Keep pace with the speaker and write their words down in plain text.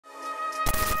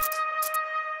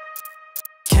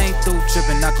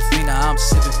Trippin' Aquafina, I'm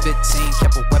sippin' 15,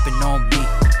 kept a weapon on me.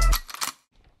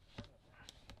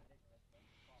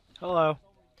 Hello.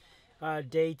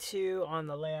 Day 2 on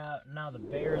the layout. Now the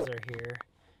Bears are here,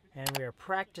 and we are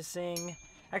practicing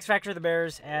X Factor of the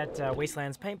Bears at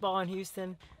Wastelands Paintball in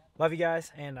Houston. Love you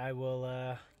guys, and I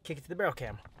will kick it to the barrel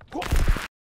cam. Cool.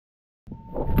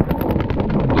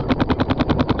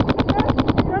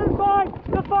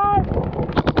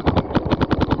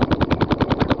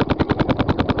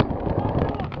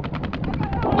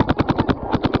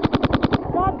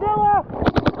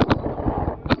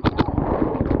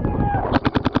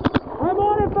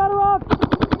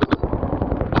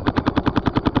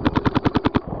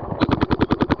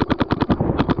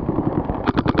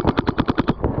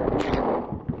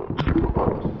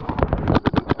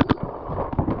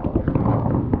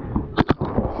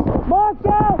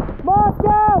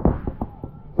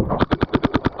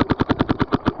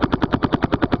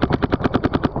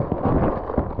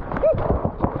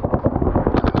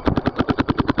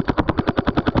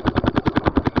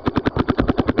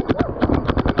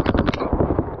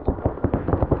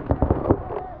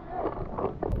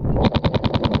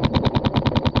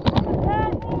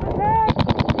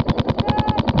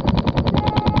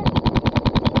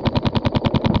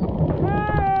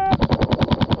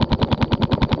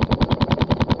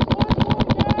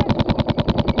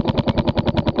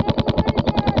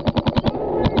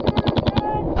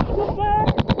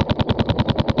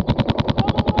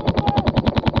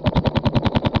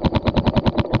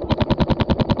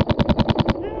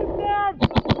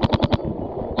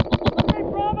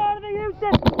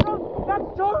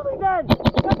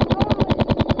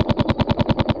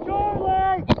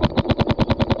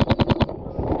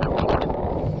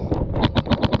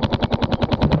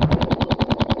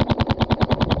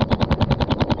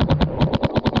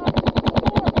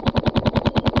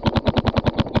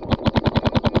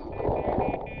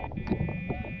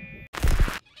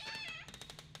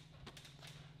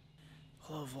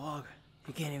 Hello vlog.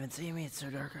 You can't even see me, it's so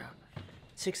dark out.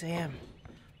 6 a.m.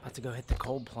 About to go hit the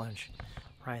cold plunge.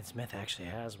 Ryan Smith actually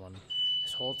has one.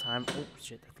 This whole time, oh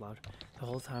shit, that's loud. The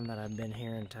whole time that I've been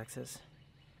here in Texas,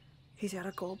 he's had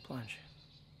a cold plunge.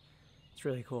 It's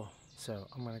really cool. So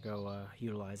I'm gonna go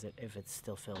utilize it if it's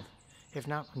still filled. If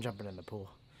not, I'm jumping in the pool.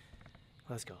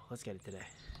 Let's go, let's get it today.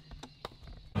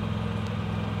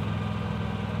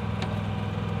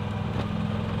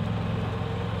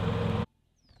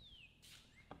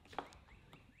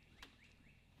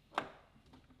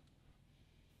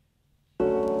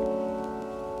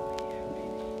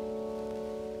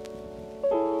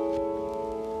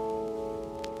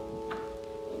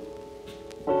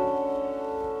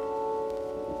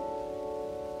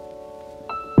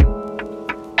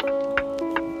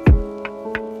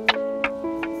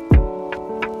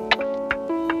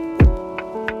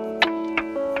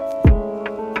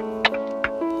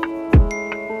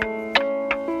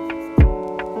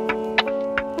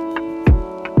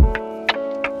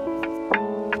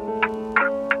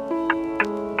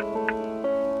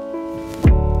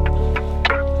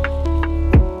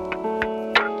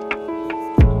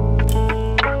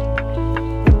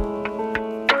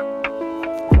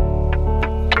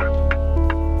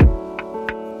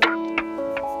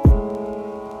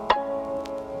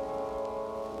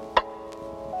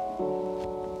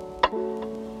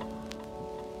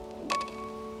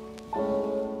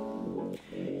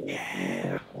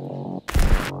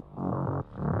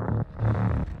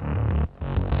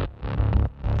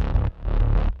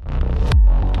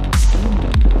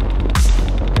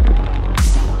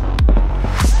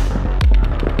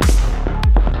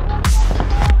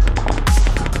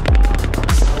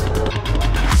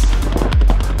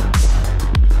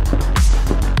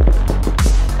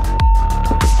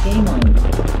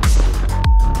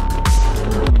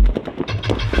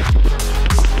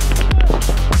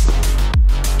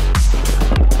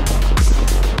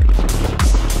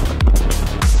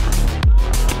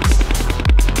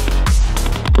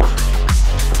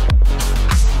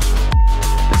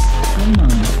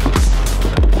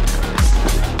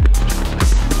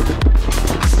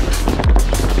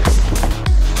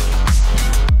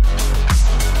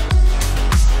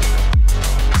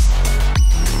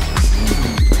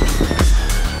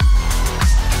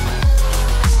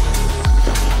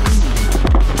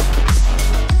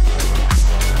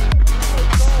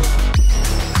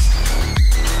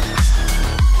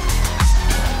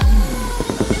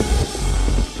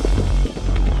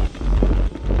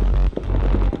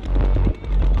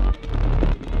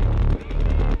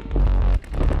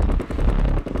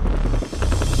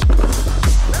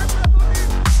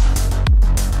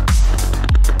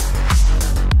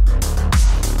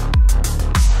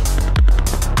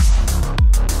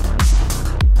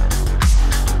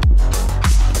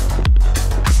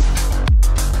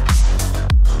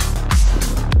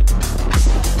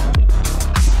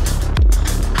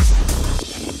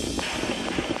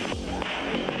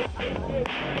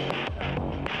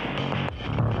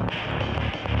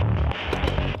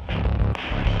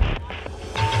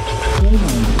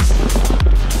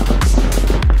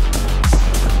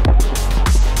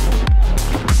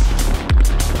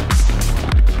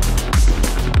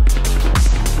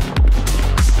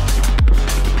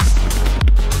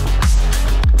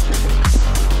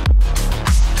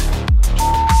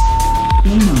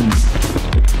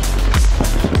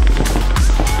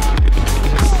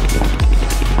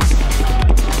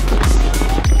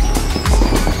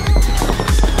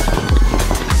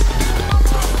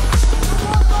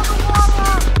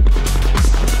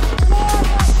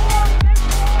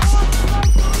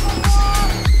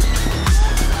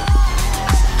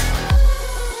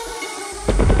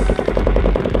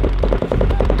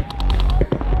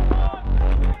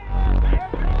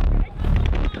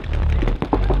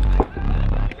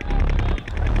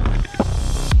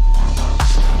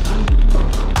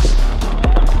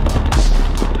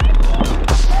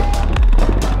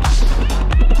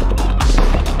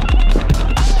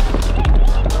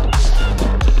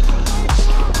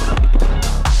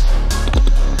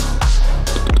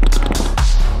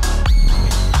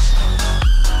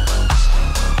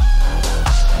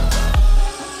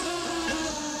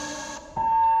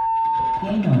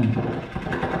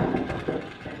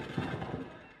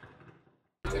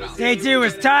 Day 2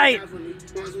 was tight.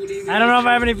 I don't know if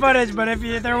I have any footage, but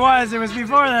if there was, it was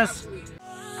before this.